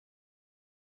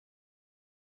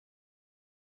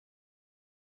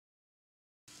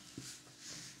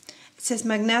says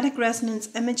magnetic resonance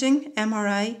imaging,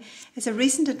 MRI, is a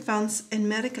recent advance in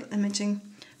medical imaging.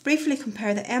 Briefly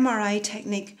compare the MRI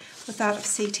technique with that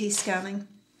of CT scanning.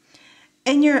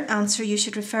 In your answer, you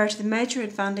should refer to the major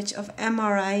advantage of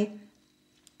MRI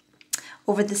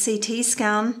over the CT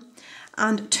scan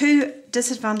and 2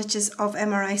 disadvantages of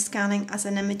MRI scanning as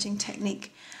an imaging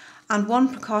technique, and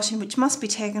 1 precaution which must be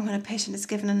taken when a patient is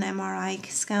given an MRI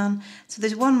scan. So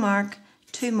there's 1 mark,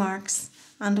 2 marks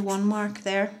and 1 mark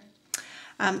there.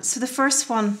 So the first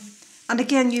one, and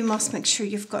again you must make sure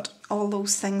you've got all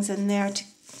those things in there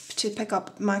to pick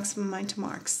up maximum amount of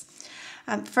marks.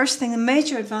 First thing, the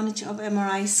major advantage of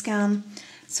MRI scan.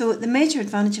 So the major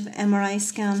advantage of MRI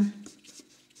scan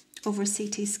over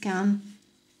CT scan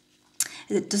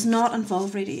is it does not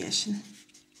involve radiation.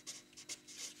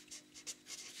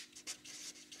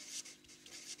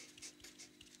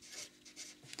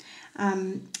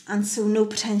 And so no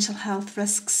potential health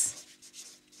risks.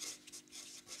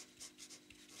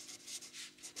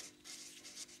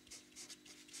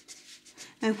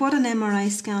 Now what an MRI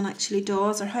scan actually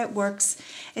does, or how it works,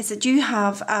 is that you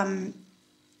have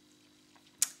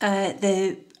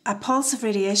a pulse of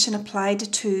radiation applied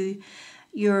to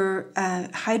your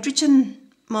hydrogen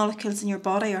molecules in your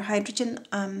body, or hydrogen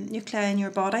nuclei in your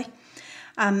body.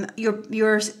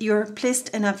 You're placed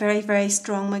in a very, very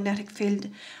strong magnetic field.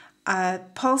 A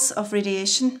pulse of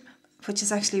radiation, which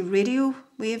is actually radio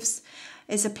waves,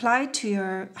 is applied to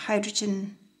your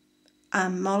hydrogen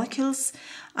molecules,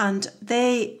 and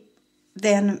they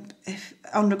then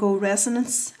undergo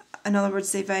resonance. In other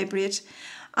words, they vibrate,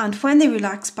 and when they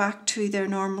relax back to their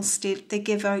normal state, they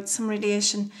give out some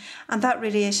radiation, and that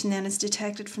radiation then is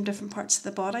detected from different parts of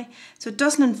the body. So it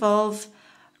doesn't involve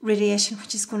radiation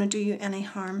which is going to do you any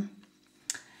harm.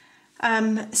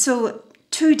 So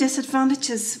 2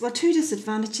 disadvantages. Well, 2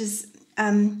 disadvantages.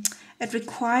 It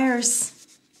requires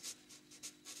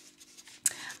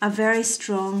a very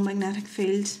strong magnetic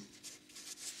field.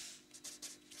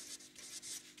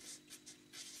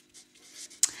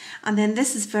 And then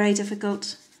this is very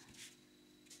difficult.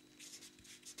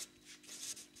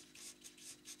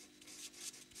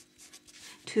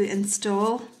 To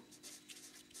install,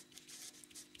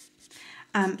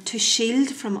 to shield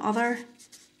from other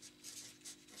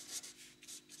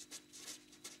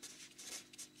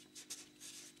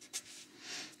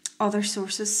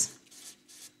sources.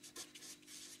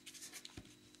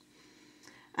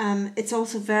 It's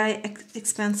also very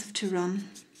expensive to run.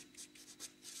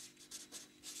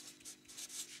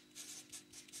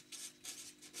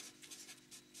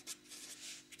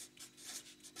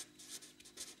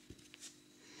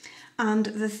 And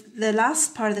the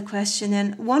last part of the question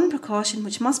then, 1 precaution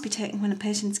which must be taken when a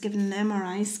patient is given an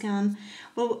MRI scan.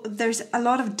 Well, there's a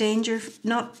lot of danger,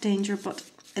 not danger, but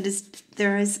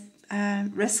there is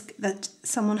risk that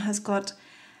someone has got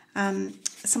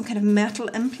some kind of metal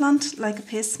implant, like a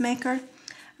pacemaker,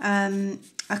 a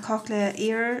cochlear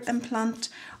ear implant,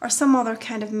 or some other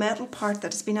kind of metal part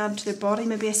that has been added to their body,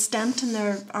 maybe a stent in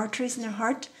their arteries in their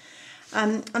heart.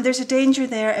 And there's a danger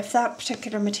there. If that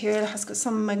particular material has got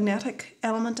some magnetic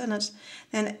element in it,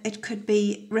 then it could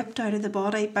be ripped out of the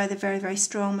body by the very, very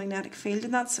strong magnetic field,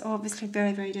 and that's obviously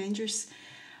very, very dangerous.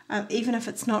 Even if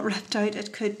it's not ripped out,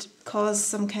 it could cause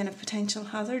some kind of potential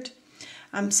hazard.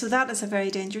 So that is a very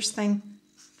dangerous thing.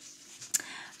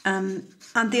 And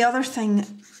the other thing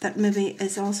that maybe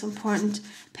is also important,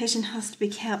 the patient has to be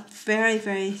kept very,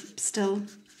 very still.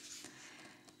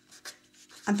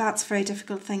 And that's a very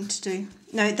difficult thing to do.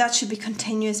 Now, that should be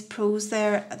continuous prose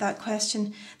there, that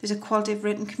question. There's a quality of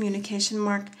written communication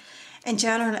mark. In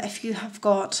general, if you have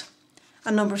got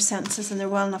a number of sentences and they're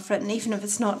well enough written, even if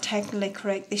it's not technically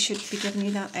correct, they should be giving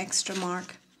you that extra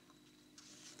mark.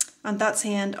 And that's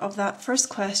the end of that first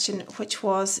question, which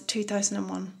was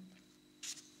 2001.